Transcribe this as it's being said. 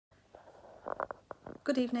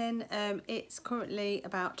Good evening. It's currently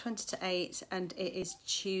about 20 to 8 and it is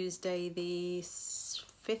Tuesday the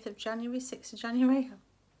 5th of January, 6th of January,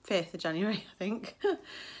 5th of January I think.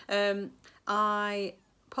 I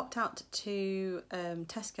popped out to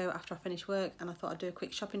Tesco after I finished work and I thought I'd do a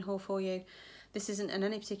quick shopping haul for you. This isn't in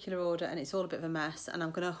any particular order and it's all a bit of a mess, and I'm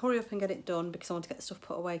going to hurry up and get it done because I want to get the stuff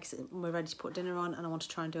put away because we're ready to put dinner on and I want to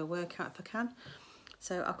try and do a workout if I can.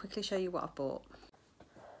 So I'll quickly show you what I've bought.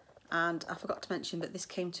 And I forgot to mention that this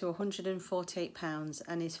came to £148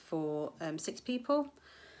 and is for 6 people.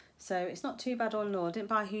 So it's not too bad all in all. I didn't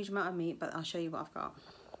buy a huge amount of meat, but I'll show you what I've got.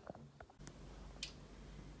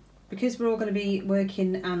 Because we're all going to be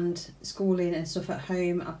working and schooling and stuff at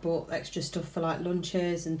home, I've bought extra stuff for like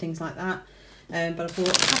lunches and things like that. But I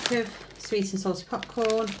bought a pack of sweet and salty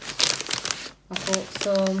popcorn. I bought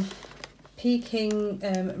some Peking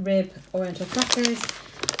rib oriental crackers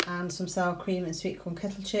and some sour cream and sweet corn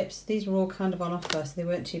kettle chips. These were all kind of on offer, so they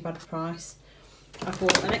weren't too bad a price. I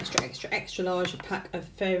bought an extra large pack of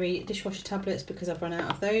fairy dishwasher tablets because I've run out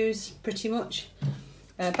of those pretty much.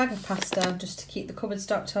 A bag of pasta just to keep the cupboard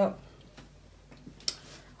stocked up.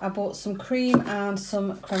 I bought some cream and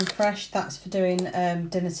some creme fraiche. That's for doing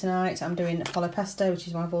dinner tonight. I'm doing apollo pesto, which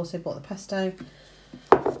is why I've also bought the pesto.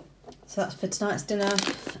 So that's for tonight's dinner.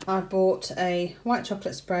 I bought a white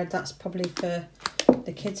chocolate spread. That's probably for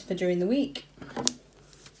the kids for during the week.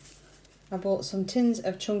 I bought some tins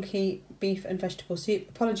of chunky beef and vegetable soup.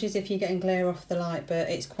 Apologies if you're getting glare off the light, but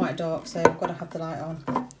it's quite dark, so I've got to have the light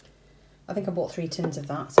on. I think I bought 3 tins of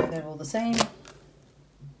that, so they're all the same.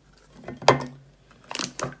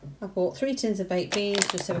 I bought 3 tins of baked beans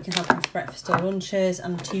just so we can have them for breakfast or lunches,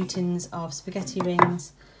 and 2 tins of spaghetti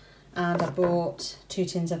rings. And I bought 2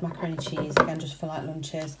 tins of macaroni cheese, again just for like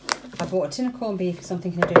lunches. I bought a tin of corned beef because I'm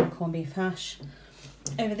thinking of doing a corned beef hash.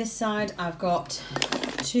 Over this side I've got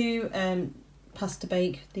 2 pasta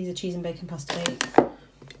bake. These are cheese and bacon pasta bake.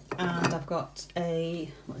 And I've got a,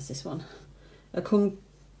 what is this one? A Kung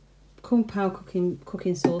Pao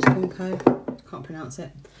cooking sauce, Kung Pao, can't pronounce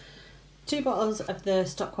it. 2 bottles of the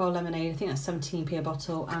Stockwell lemonade, I think that's 17p a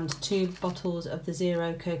bottle, and 2 bottles of the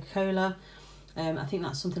Zero Coca-Cola. I think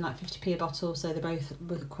that's something like 50p a bottle, so they both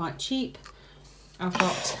were quite cheap. I've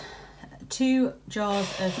got 2 jars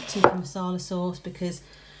of tikka masala sauce because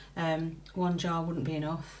 1 jar wouldn't be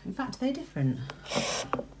enough. In fact, they're different.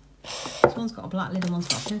 This one's got a black lid and one's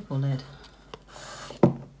got a purple lid.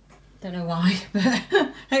 Don't know why, but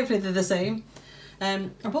hopefully they're the same. I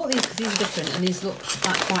bought these because these are different and these look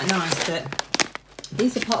like quite nice, but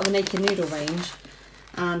these are part of the Naked Noodle range.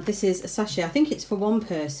 And this is a sachet. I think it's for 1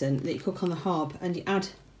 person that you cook on the hob, and you add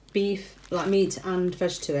beef, like meat and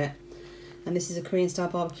veg to it. And this is a Korean style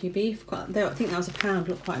barbecue beef. I think that was £1,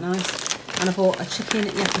 looked quite nice. And I bought a chicken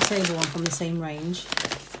yakisoba one from the same range.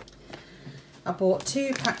 I bought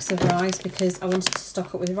 2 packs of rice because I wanted to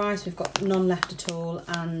stock up with rice. We've got none left at all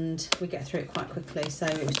and we get through it quite quickly. So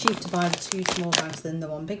it was cheap to buy the 2 small bags than the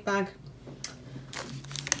 1 big bag.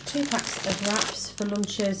 2 packs of wraps for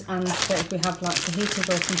lunches and for if we have like fajitas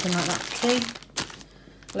or something like that for tea.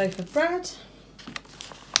 A loaf of bread.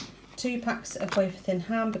 2 packs of wafer thin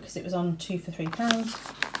ham because it was on 2 for £3.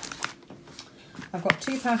 I've got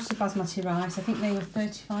 2 pouches of basmati rice. I think they were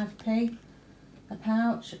 35p a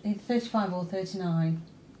pouch, either 35 or 39,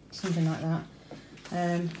 something like that.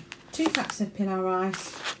 2 packs of pilau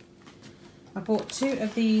rice. I bought 2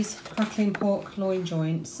 of these crackling pork loin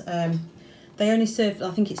joints. They only serve,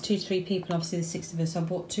 I think it's 2 to 3 people, obviously there's 6 of us, so I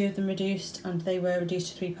bought 2 of them reduced and they were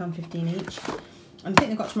reduced to £3.15 each. And I think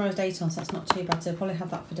they've got tomorrow's date on, so that's not too bad, so I'll probably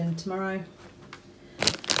have that for dinner tomorrow.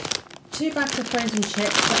 2 bags of frozen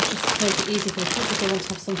chips, that's just to make it easy for the kids if they want to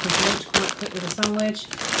have something for lunch quite quick with a sandwich.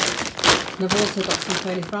 And I've also got some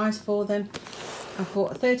curly fries for them. I've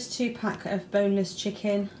bought a 32 pack of boneless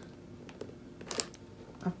chicken.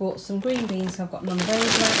 I've bought some green beans, so I've got none of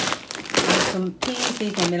those left. And some peas.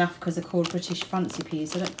 These made me laugh because they're called British fancy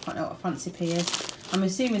peas. I don't quite know what a fancy pea is. I'm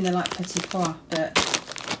assuming they're like petit pois, but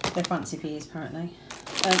they're fancy peas apparently.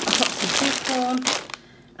 I've got some sweet corn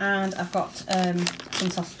and I've got some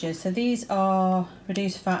sausages. So these are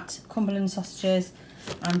reduced fat Cumberland sausages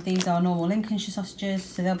and these are normal Lincolnshire sausages,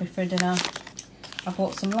 so they'll be for dinner. I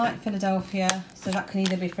bought some light Philadelphia, so that can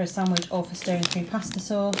either be for a sandwich or for stirring through pasta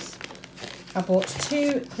sauce. I bought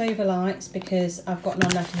 2 Clover Lights because I've got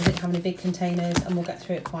none left and I didn't have any big containers and we'll get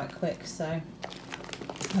through it quite quick. So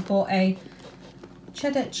I bought a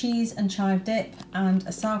cheddar cheese and chive dip and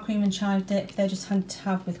a sour cream and chive dip. They're just handy to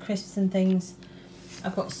have with crisps and things.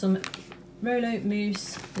 I've got some Rolo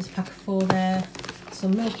mousse, there's a pack of 4 there.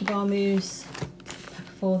 Some Milky Bar mousse, pack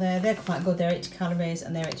of 4 there. They're quite good, they're 80 calories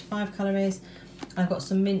and they're 85 calories. I've got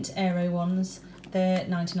some mint Aero ones. They're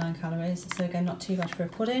 99 calories, so again, not too bad for a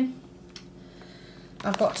pudding.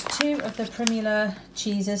 I've got 2 of the Primula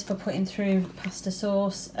cheeses for putting through pasta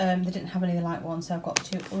sauce. They didn't have any of the light ones, so I've got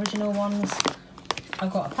 2 original ones.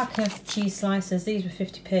 I've got a pack of cheese slices. These were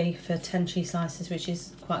 50p for 10 cheese slices, which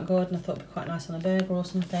is quite good, and I thought it'd be quite nice on a burger or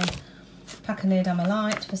something. Pack of Needhammer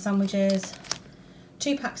Light for sandwiches.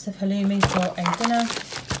 2 packs of halloumi for a dinner.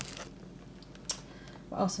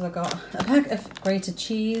 What else have I got? A pack of grated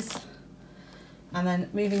cheese. And then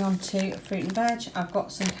moving on to fruit and veg, I've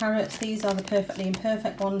got some carrots. These are the perfectly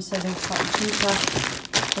imperfect ones, so they're slightly cheaper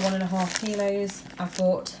for 1.5 kilos. I've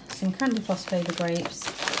bought some candy floss flavour grapes.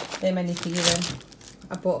 They're mainly for Ewan.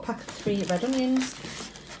 I bought a pack of 3 red onions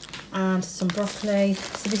and some broccoli.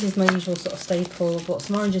 So this is my usual sort of staple. I bought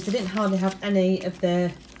some oranges. They didn't hardly have any of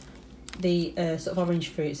the sort of orange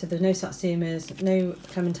fruit. So there's no satsumas, no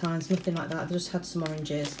clementines, nothing like that. They just had some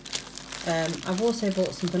oranges. I've also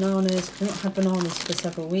bought some bananas. I've not had bananas for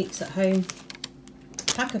several weeks at home.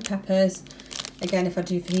 A pack of peppers. Again, if I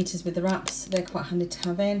do fajitas with the wraps, they're quite handy to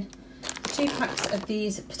have in. 2 packs of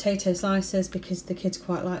these potato slices because the kids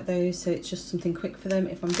quite like those, so it's just something quick for them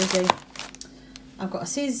if I'm busy. I've got a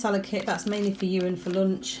Caesar salad kit, that's mainly for you and for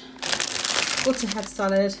lunch. Butterhead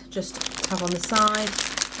salad, just to have on the side,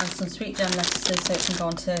 and some sweet jam lettuces so it can go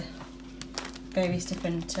on to various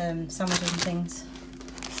different sandwiches and things.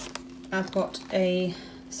 I've got a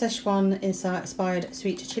Szechuan inspired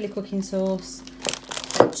sweet chili cooking sauce.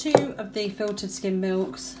 2 of the filtered skim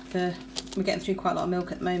milks. We're getting through quite a lot of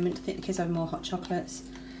milk at the moment. I think the kids have more hot chocolates.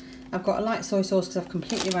 I've got a light soy sauce because I've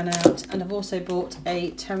completely run out, and I've also bought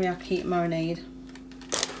a teriyaki marinade.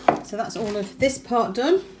 So that's all of this part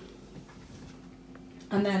done.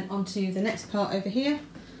 And then onto the next part over here.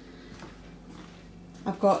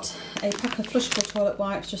 I've got a pack of flushable toilet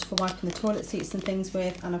wipes just for wiping the toilet seats and things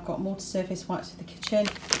with, and I've got multi-surface wipes for the kitchen.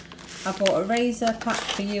 I bought a razor pack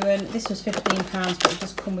for Ewan. This was £15, but it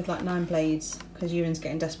does come with like 9 blades because Ewan's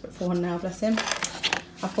getting desperate for one now, bless him.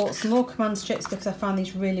 I bought some more command strips because I found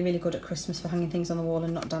these really, really good at Christmas for hanging things on the wall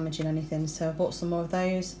and not damaging anything, so I bought some more of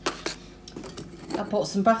those. I bought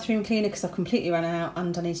some bathroom cleaner because I've completely run out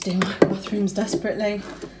and I need to do my bathrooms desperately.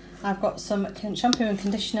 I've got some shampoo and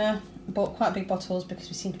conditioner. I bought quite big bottles because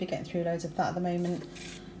we seem to be getting through loads of that at the moment.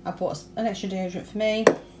 I bought an extra deodorant for me.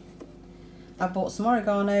 I bought some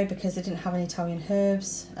oregano because they didn't have any Italian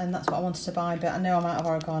herbs, and that's what I wanted to buy, but I know I'm out of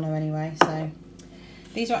oregano anyway. So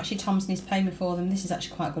these are actually Tom's, and he's paying me for them. This is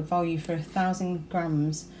actually quite good value for 1,000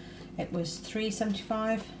 grams. It was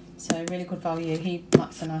 £3.75, so really good value. He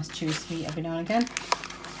likes a nice chewy sweet every now and again.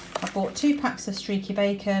 I bought 2 packs of streaky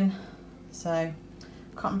bacon, so I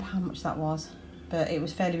can't remember how much that was, but it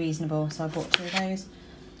was fairly reasonable, so I bought 2 of those.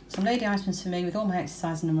 Some lady items for me. With all my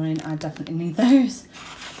exercise and running, I definitely need those.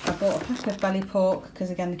 I bought a pack of belly pork because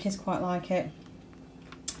again the kids quite like it,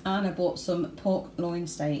 and I bought some pork loin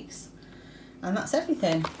steaks, and that's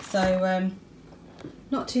everything. So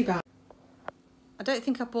not too bad. I don't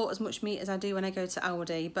think I bought as much meat as I do when I go to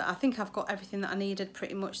Aldi, but I think I've got everything that I needed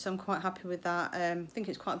pretty much, so I'm quite happy with that. I think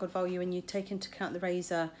it's quite a good value when you take into account the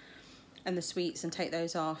razor and the sweets and take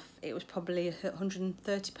those off. It was probably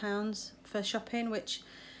 £130 for shopping, which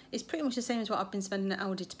is pretty much the same as what I've been spending at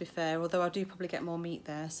Aldi, to be fair, although I do probably get more meat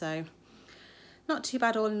there, so not too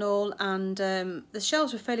bad all in all. And the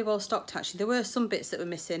shelves were fairly well stocked actually. There were some bits that were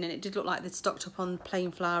missing, and it did look like they'd stocked up on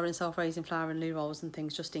plain flour and self-raising flour and loo rolls and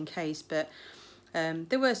things just in case, but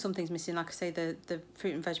there were some things missing. Like I say, the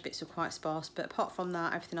fruit and veg bits were quite sparse, but apart from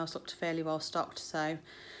that, everything else looked fairly well stocked, so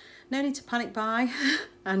no need to panic buy.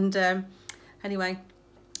 And anyway,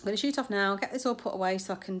 I'm going to shoot off now, get this all put away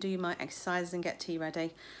so I can do my exercises and get tea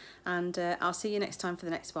ready. And I'll see you next time for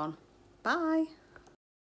the next one. Bye!